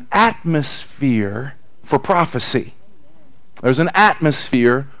there's an atmosphere for prophecy. There's an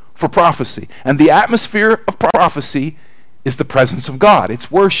atmosphere for prophecy. And the atmosphere of prophecy is the presence of God. It's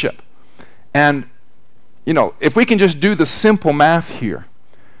worship. And, if we can just do the simple math here,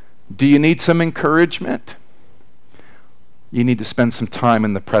 do you need some encouragement? You need to spend some time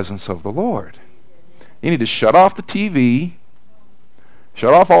in the presence of the Lord. You need to shut off the TV,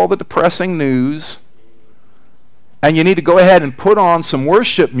 shut off all the depressing news, and you need to go ahead and put on some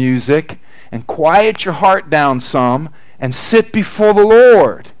worship music and quiet your heart down some and sit before the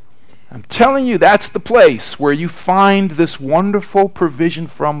Lord. I'm telling you, that's the place where you find this wonderful provision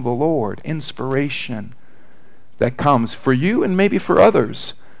from the Lord, inspiration that comes for you and maybe for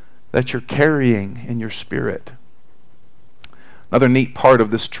others that you're carrying in your spirit. Another neat part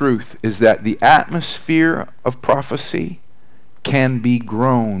of this truth is that the atmosphere of prophecy can be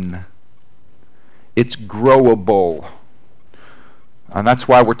grown. It's growable. And that's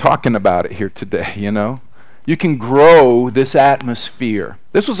why we're talking about it here today, You can grow this atmosphere.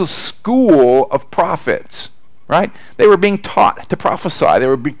 This was a school of prophets, right? They were being taught to prophesy. They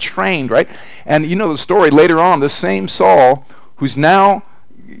were being trained, right? And you know the story later on, the same Saul, who's now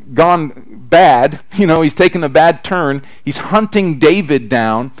gone bad, he's taken a bad turn. He's hunting David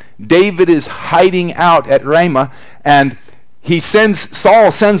down. David is hiding out at Ramah, and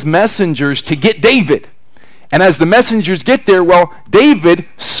Saul sends messengers to get David. And as the messengers get there, David,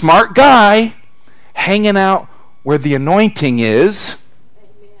 smart guy, hanging out where the anointing is.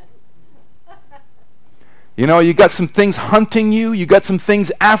 You got some things hunting you. You got some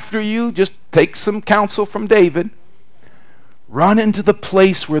things after you. Just take some counsel from David. Run into the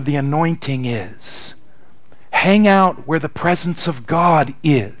place where the anointing is. Hang out where the presence of God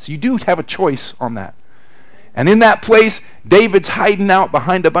is. You do have a choice on that. And in that place, David's hiding out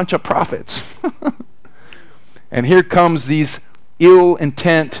behind a bunch of prophets. And here comes these ill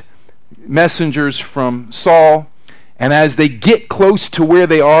intent messengers from Saul. And as they get close to where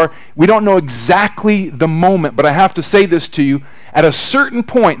they are, we don't know exactly the moment, but I have to say this to you. At a certain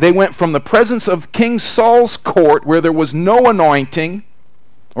point, they went from the presence of King Saul's court, where there was no anointing,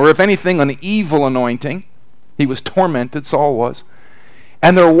 or if anything, an evil anointing. He was tormented, Saul was.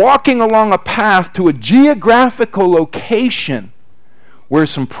 And they're walking along a path to a geographical location where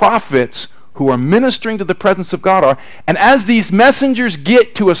some prophets who are ministering to the presence of God are. And as these messengers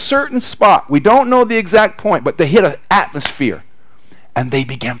get to a certain spot, we don't know the exact point, but they hit an atmosphere, and they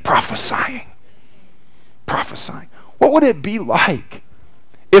began prophesying. Prophesying. What would it be like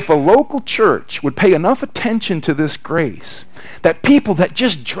if a local church would pay enough attention to this grace that people that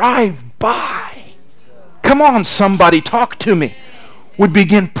just drive by, come on somebody, talk to me, would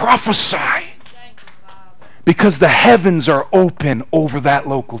begin prophesying, because the heavens are open over that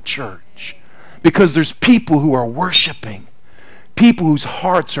local church, because there's people who are worshiping, people whose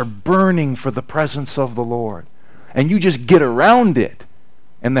hearts are burning for the presence of the Lord, and you just get around it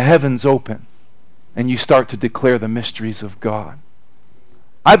and the heavens open and you start to declare the mysteries of God.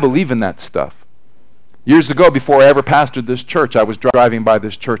 I believe in that stuff. Years ago, before I ever pastored this church, I was driving by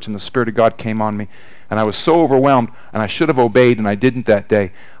this church and the Spirit of God came on me, and I was so overwhelmed, and I should have obeyed, and I didn't that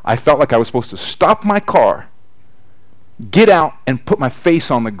day. I felt like I was supposed to stop my car, get out, and put my face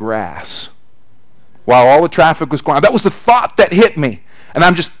on the grass while all the traffic was going on. That was the thought that hit me. And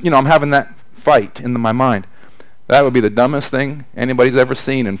I'm just, I'm having that fight in my mind. That would be the dumbest thing anybody's ever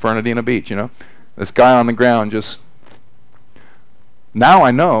seen in Fernandina Beach, This guy on the ground just... Now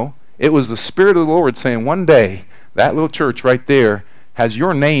I know it was the Spirit of the Lord saying, one day, that little church right there has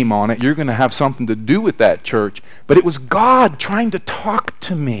your name on it. You're going to have something to do with that church. But it was God trying to talk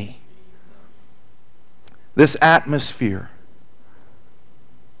to me. This atmosphere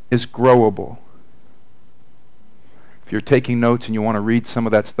is growable. If you're taking notes and you want to read some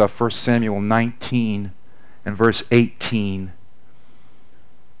of that stuff, 1 Samuel 19 and verse 18.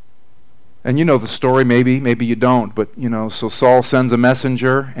 And you know the story, maybe you don't, but so Saul sends a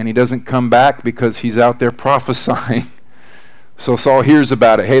messenger and he doesn't come back because he's out there prophesying. So Saul hears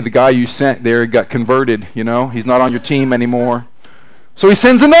about it. Hey, the guy you sent there got converted, he's not on your team anymore. So he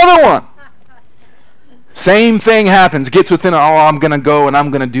sends another one. Same thing happens. Gets within, I'm going to go and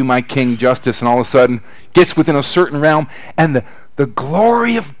I'm going to do my king justice. And all of a sudden, gets within a certain realm. And the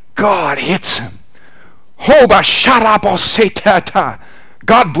glory of God hits him.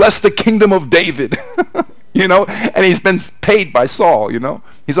 God bless the kingdom of David. And he's been paid by Saul,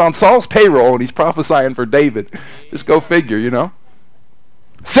 He's on Saul's payroll and he's prophesying for David. Just go figure,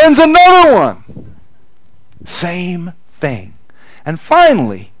 Sends another one. Same thing. And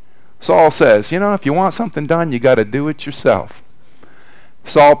finally, Saul says, if you want something done, you got to do it yourself.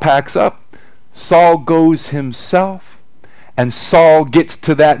 Saul packs up. Saul goes himself. And Saul gets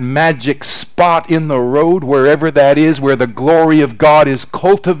to that magic spot in the road, wherever that is, where the glory of God is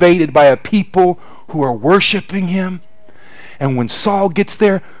cultivated by a people who are worshiping him. And when Saul gets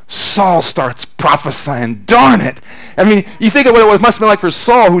there, Saul starts prophesying. Darn it. I mean, you think of what it must have been like for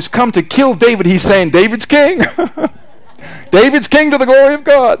Saul, who's come to kill David. He's saying, David's king. David's king to the glory of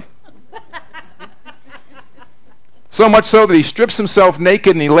God. So much so that he strips himself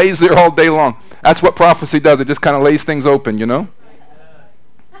naked and he lays there all day long. That's what prophecy does. It just kind of lays things open,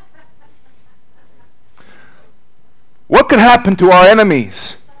 What could happen to our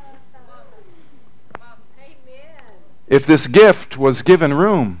enemies if this gift was given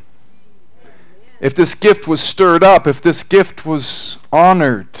room? If this gift was stirred up? If this gift was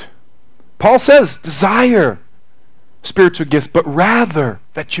honored? Paul says, desire spiritual gifts, but rather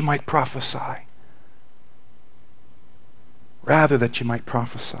that you might prophesy. Rather that you might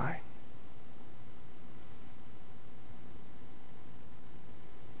prophesy.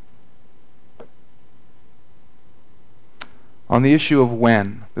 On the issue of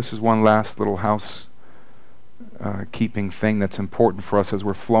when, this is one last little house keeping thing that's important for us as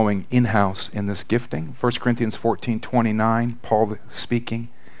we're flowing in-house in this gifting. 1 Corinthians 14:29, Paul speaking.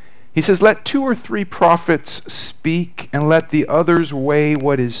 He says, let 2 or 3 prophets speak, and let the others weigh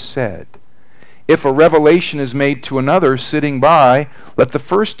what is said. If a revelation is made to another sitting by, let the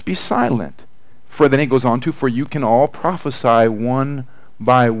first be silent. For then he goes on to, for you can all prophesy one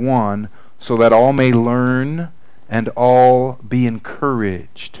by one, so that all may learn and all be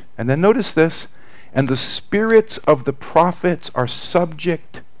encouraged. And then notice this, and the spirits of the prophets are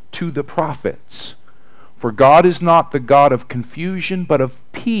subject to the prophets. For God is not the God of confusion, but of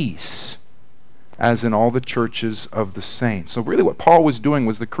peace, as in all the churches of the saints. So really what Paul was doing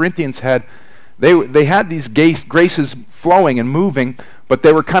was the Corinthians had, they had these graces flowing and moving, but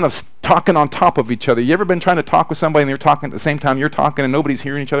they were kind of talking on top of each other. You ever been trying to talk with somebody and they're talking at the same time you're talking and nobody's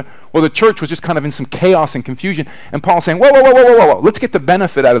hearing each other? Well, the church was just kind of in some chaos and confusion, and Paul's saying, whoa, let's get the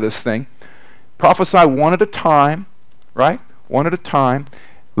benefit out of this thing. Prophesy one at a time, right? One at a time.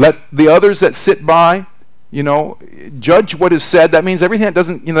 Let the others that sit by, judge what is said. That means everything that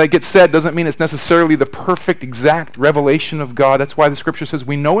doesn't, that gets said doesn't mean it's necessarily the perfect, exact revelation of God. That's why the scripture says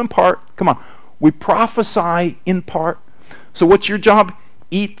we know in part. Come on. We prophesy in part. So what's your job?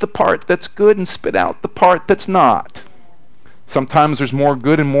 Eat the part that's good and spit out the part that's not. Sometimes there's more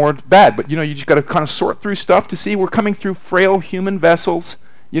good and more bad, but you just got to kind of sort through stuff to see we're coming through frail human vessels.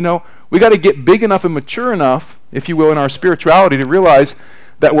 We got to get big enough and mature enough, if you will, in our spirituality to realize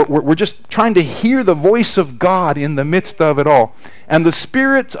that we're just trying to hear the voice of God in the midst of it all. And the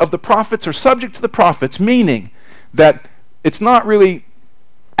spirits of the prophets are subject to the prophets, meaning that it's not really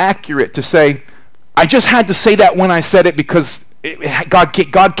accurate to say, I just had to say that when I said it because God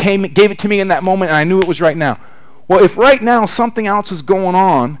gave it to me in that moment and I knew it was right now. Well, if right now something else is going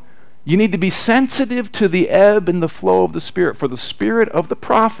on, you need to be sensitive to the ebb and the flow of the Spirit. For the spirit of the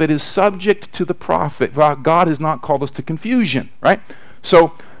prophet is subject to the prophet. God has not called us to confusion, right?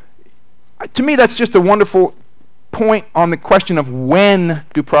 So, to me, that's just a wonderful point on the question of when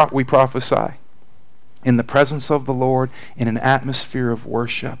do we prophesy. In the presence of the Lord, in an atmosphere of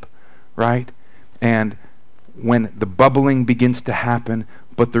worship, right? And when the bubbling begins to happen,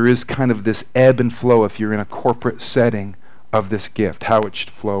 but there is kind of this ebb and flow if you're in a corporate setting of this gift, how it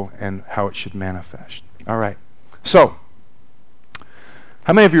should flow and how it should manifest. All right. So,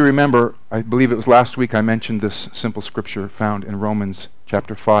 how many of you remember, I believe it was last week I mentioned this simple scripture found in Romans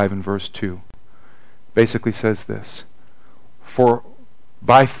chapter 5 and verse 2. Basically says this, for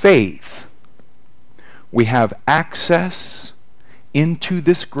by faith we have access into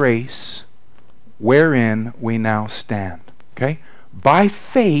this grace wherein we now stand. Okay? By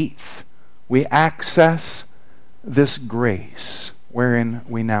faith we access this grace wherein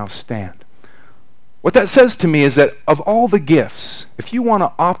we now stand. What that says to me is that of all the gifts, if you want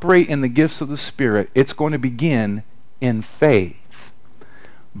to operate in the gifts of the Spirit, it's going to begin in faith.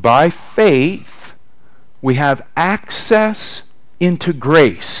 By faith, we have access into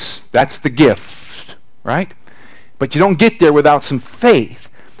grace. That's the gift, right? But you don't get there without some faith.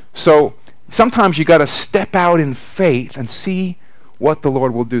 So sometimes you got to step out in faith and see what the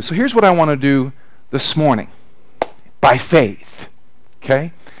Lord will do. So here's what I want to do this morning. By faith.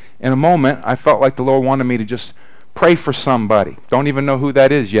 Okay? In a moment, I felt like the Lord wanted me to just pray for somebody. Don't even know who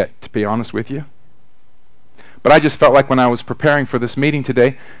that is yet, to be honest with you. But I just felt like when I was preparing for this meeting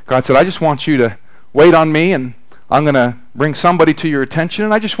today, God said, I just want you to wait on me, and I'm going to bring somebody to your attention,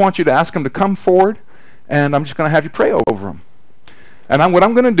 and I just want you to ask them to come forward, and I'm just going to have you pray over them. And what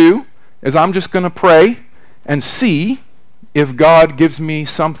I'm going to do is I'm just going to pray and see if God gives me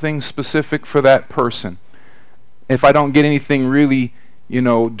something specific for that person. If I don't get anything really,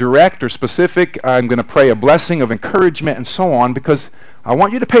 direct or specific, I'm going to pray a blessing of encouragement and so on, because I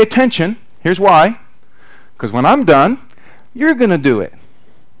want you to pay attention. Here's why. Because when I'm done, you're going to do it.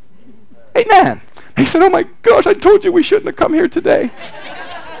 Amen. He said, oh my gosh, I told you we shouldn't have come here today.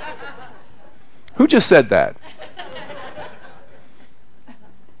 Who just said that?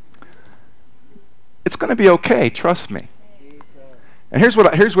 It's going to be okay, trust me. And here's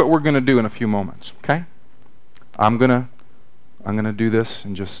what we're going to do in a few moments, okay? I'm going to do this,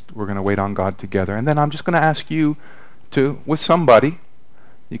 and we're going to wait on God together. And then I'm just going to ask you to, with somebody,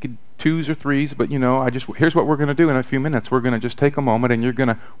 you could twos or threes, but here's what we're going to do in a few minutes. We're going to just take a moment, and we're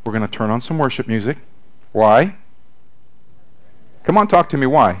going to turn on some worship music. Why? Come on, talk to me.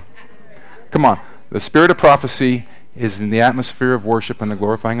 Why? Come on. The spirit of prophecy is in the atmosphere of worship and the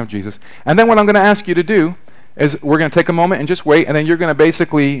glorifying of Jesus. And then what I'm going to ask you to do is we're going to take a moment and just wait, and then you're going to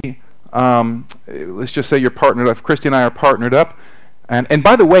basically, let's just say you're partnered up. Christy and I are partnered up. And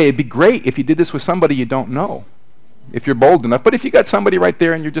by the way, it'd be great if you did this with somebody you don't know, if you're bold enough. But if you got somebody right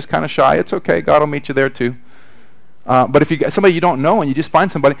there and you're just kind of shy, it's okay. God will meet you there too. But if you got somebody you don't know and you just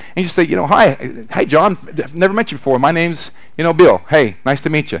find somebody and you just say, hi John, never met you before. My name's, Bill. Hey, nice to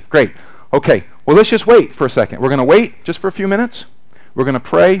meet you. Great. Okay. Well, let's just wait for a second. We're going to wait just for a few minutes. We're going to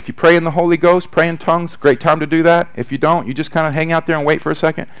pray. If you pray in the Holy Ghost, pray in tongues, great time to do that. If you don't, you just kind of hang out there and wait for a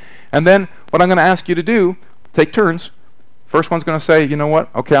second. And then what I'm going to ask you to do, take turns. First one's going to say, you know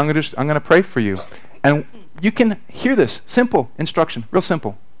what? Okay, I'm going to pray for you. And you can hear this. Simple instruction. Real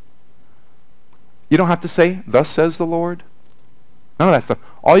simple. You don't have to say, thus says the Lord. None of that stuff.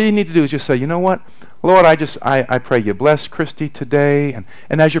 All you need to do is just say, you know what? Lord, I pray you bless Christy today.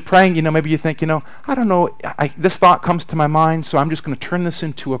 And as you're praying, maybe you think, I don't know, this thought comes to my mind, so I'm just going to turn this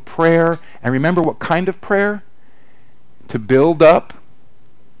into a prayer. And remember what kind of prayer? To build up,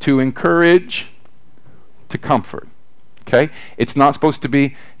 to encourage, to comfort. Okay? It's not supposed to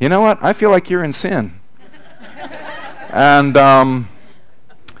be, you know what? I feel like you're in sin. And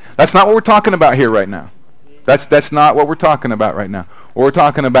that's not what we're talking about here right now. That's not what we're talking about right now. What we're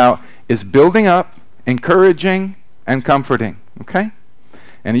talking about is building up, encouraging, and comforting. Okay?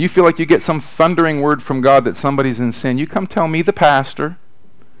 And you feel like you get some thundering word from God that somebody's in sin, you come tell me, the pastor,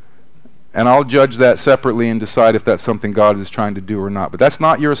 and I'll judge that separately and decide if that's something God is trying to do or not. But that's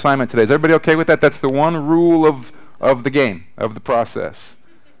not your assignment today. Is everybody okay with that? That's the one rule of the game, of the process.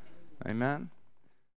 Amen?